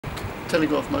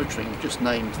Telegraph Motoring have just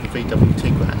named the VW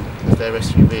Tiguan as their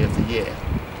SUV of the year.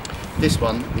 This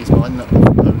one is mine that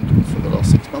I've owned for the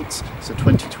last 6 months. It's a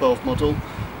 2012 model,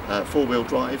 four-wheel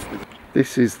drive.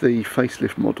 This is the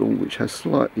facelift model, which has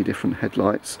slightly different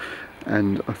headlights,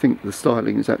 and I think the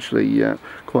styling is actually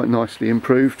quite nicely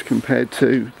improved compared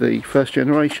to the first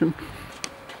generation.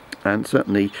 And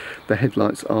certainly the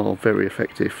headlights are very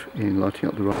effective in lighting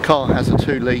up the road. The car has a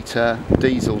 2-litre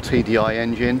diesel TDI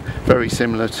engine, very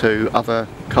similar to other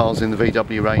cars in the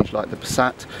VW range like the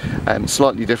Passat.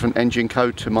 Slightly different engine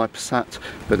code to my Passat,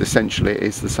 but essentially it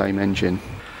is the same engine.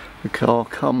 The car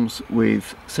comes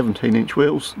with 17-inch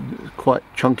wheels, quite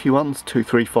chunky ones,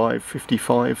 235,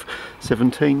 55,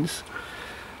 17s.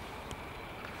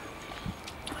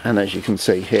 And as you can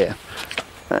see here,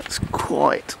 that's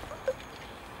quite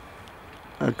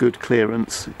a good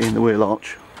clearance in the wheel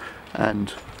arch and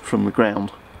from the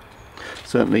ground,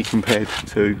 certainly compared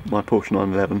to my Porsche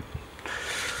 911.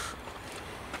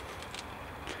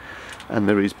 And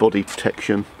there is body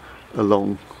protection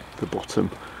along the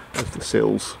bottom of the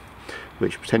sills,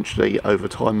 which potentially over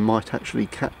time might actually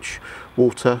catch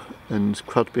water and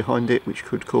crud behind it, which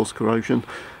could cause corrosion,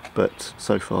 but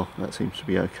so far that seems to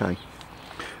be okay.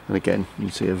 And again, you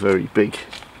see a very big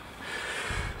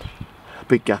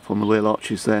gap on the wheel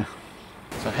arches there.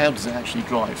 So how does it actually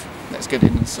drive? Let's get in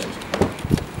and see.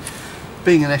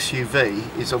 Being an SUV,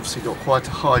 it's obviously got quite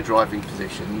a high driving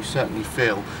position. You certainly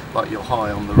feel like you're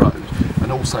high on the road,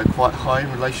 and also quite high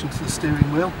in relation to the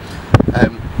steering wheel.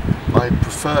 I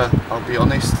prefer, I'll be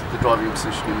honest, the driving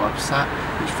position in my Passat,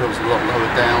 which feels a lot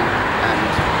lower down and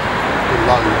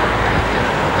below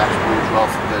the dashboard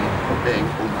rather than being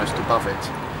almost above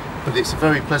it. But it's a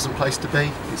very pleasant place to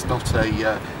be. It's not a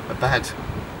bad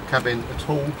cabin at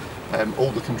all.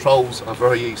 All the controls are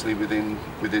very easily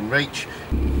within reach.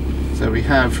 So we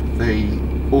have the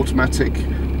automatic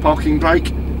parking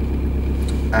brake,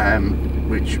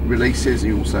 which releases.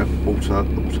 You also auto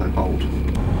hold.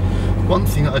 One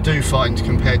thing that I do find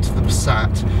compared to the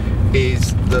Passat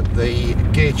is that the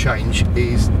gear change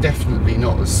is definitely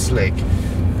not as slick.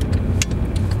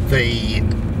 The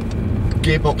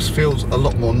gearbox feels a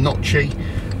lot more notchy.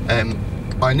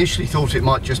 I initially thought it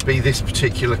might just be this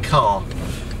particular car,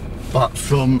 but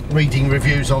from reading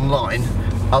reviews online,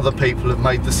 other people have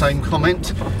made the same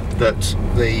comment, that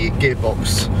the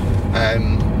gearbox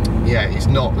is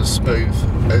not as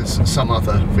smooth as some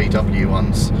other VW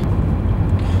ones.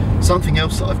 Something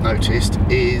else that I've noticed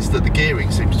is that the gearing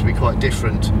seems to be quite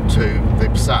different to the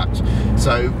Passat.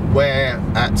 So where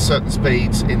at certain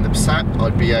speeds in the Passat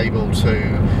I'd be able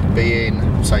to be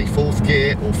in, say, 4th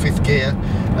gear or 5th gear,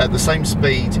 at the same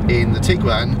speed in the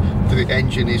Tiguan the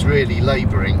engine is really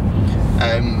labouring.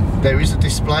 There is a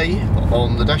display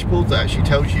on the dashboard that actually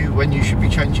tells you when you should be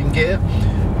changing gear,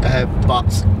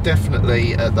 but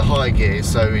definitely at the higher gears,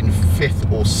 so in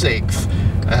 5th or 6th,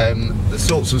 the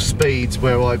sorts of speeds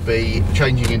where I'd be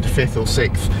changing into 5th or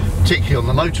 6th, particularly on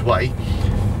the motorway,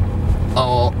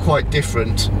 are quite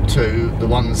different to the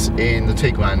ones in the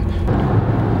Tiguan.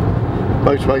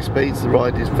 Motorway speeds, the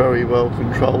ride is very well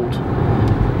controlled.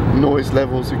 Noise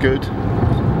levels are good.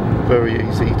 Very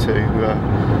easy to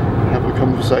have a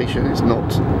conversation. It's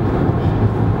not,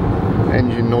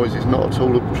 engine noise is not at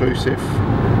all obtrusive.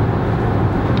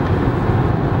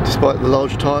 Despite the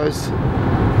large tyres,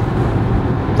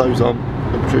 those aren't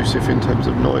obtrusive in terms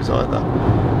of noise either.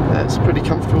 It's a pretty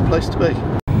comfortable place to be.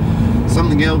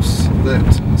 Something else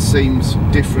that seems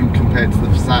different compared to the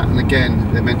Passat, and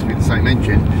again they're meant to be the same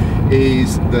engine,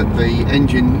 is that the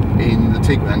engine in the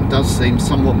Tiguan does seem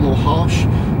somewhat more harsh.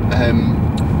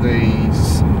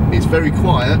 It's very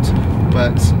quiet,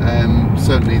 but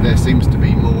certainly there seems to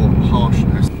be more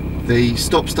harshness. The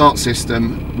stop-start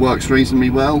system works reasonably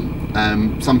well.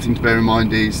 Something to bear in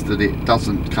mind is that it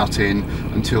doesn't cut in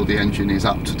until the engine is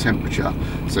up to temperature.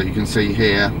 So you can see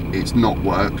here it's not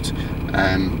worked,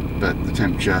 but the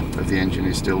temperature of the engine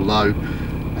is still low,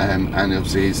 and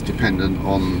obviously is dependent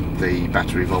on the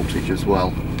battery voltage as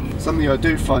well. Something I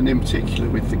do find in particular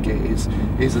with the gears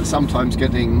is that sometimes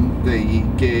getting the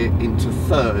gear into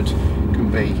 3rd can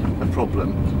be a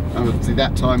problem. And obviously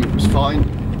that time it was fine,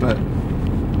 but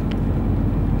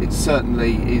it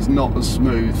certainly is not as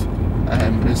smooth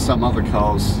as some other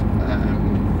cars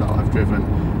that I've driven,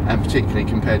 and particularly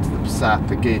compared to the Passat,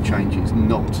 the gear change is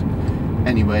not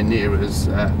anywhere near as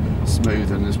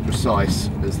smooth and as precise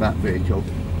as that vehicle.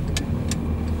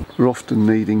 We're often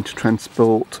needing to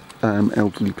transport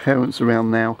elderly parents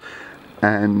around now,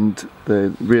 and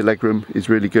the rear legroom is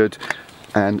really good,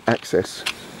 and access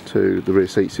to the rear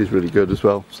seats is really good as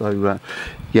well. So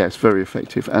yeah, it's very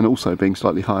effective, and also being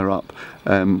slightly higher up,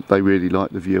 they really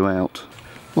like the view out.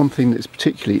 One thing that's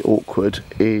particularly awkward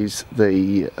is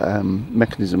the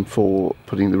mechanism for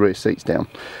putting the rear seats down,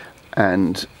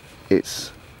 and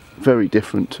it's very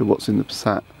different to what's in the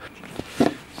Passat.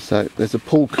 So there's a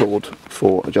pull cord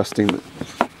for adjusting,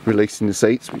 releasing the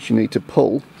seats, which you need to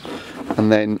pull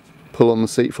and then pull on the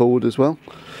seat forward as well,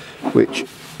 which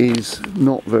is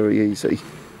not very easy.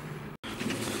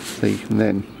 So you can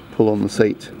then pull on the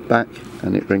seat back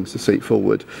and it brings the seat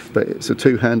forward, but it's a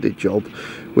two-handed job,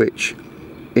 which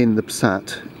in the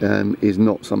Passat is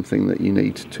not something that you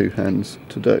need two hands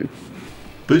to do.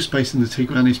 Boot space in the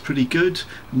Tiguan is pretty good,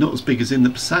 not as big as in the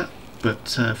Passat, but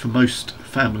for most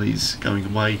families going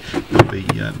away there'll be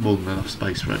more than enough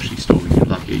space for actually storing your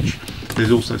luggage.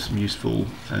 There's also some useful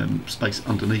space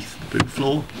underneath the boot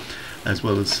floor, as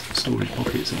well as storage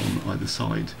pockets on either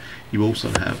side. You also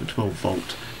have a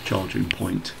 12-volt charging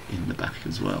point in the back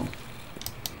as well.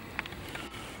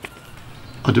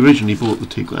 I'd originally bought the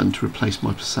Tiguan to replace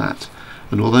my Passat,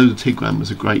 and although the Tiguan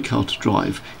was a great car to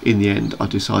drive, in the end I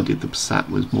decided the Passat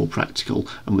was more practical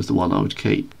and was the one I would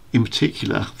keep. In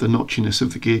particular, the notchiness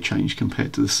of the gear change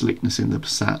compared to the slickness in the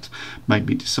Passat made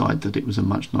me decide that it was a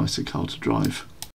much nicer car to drive.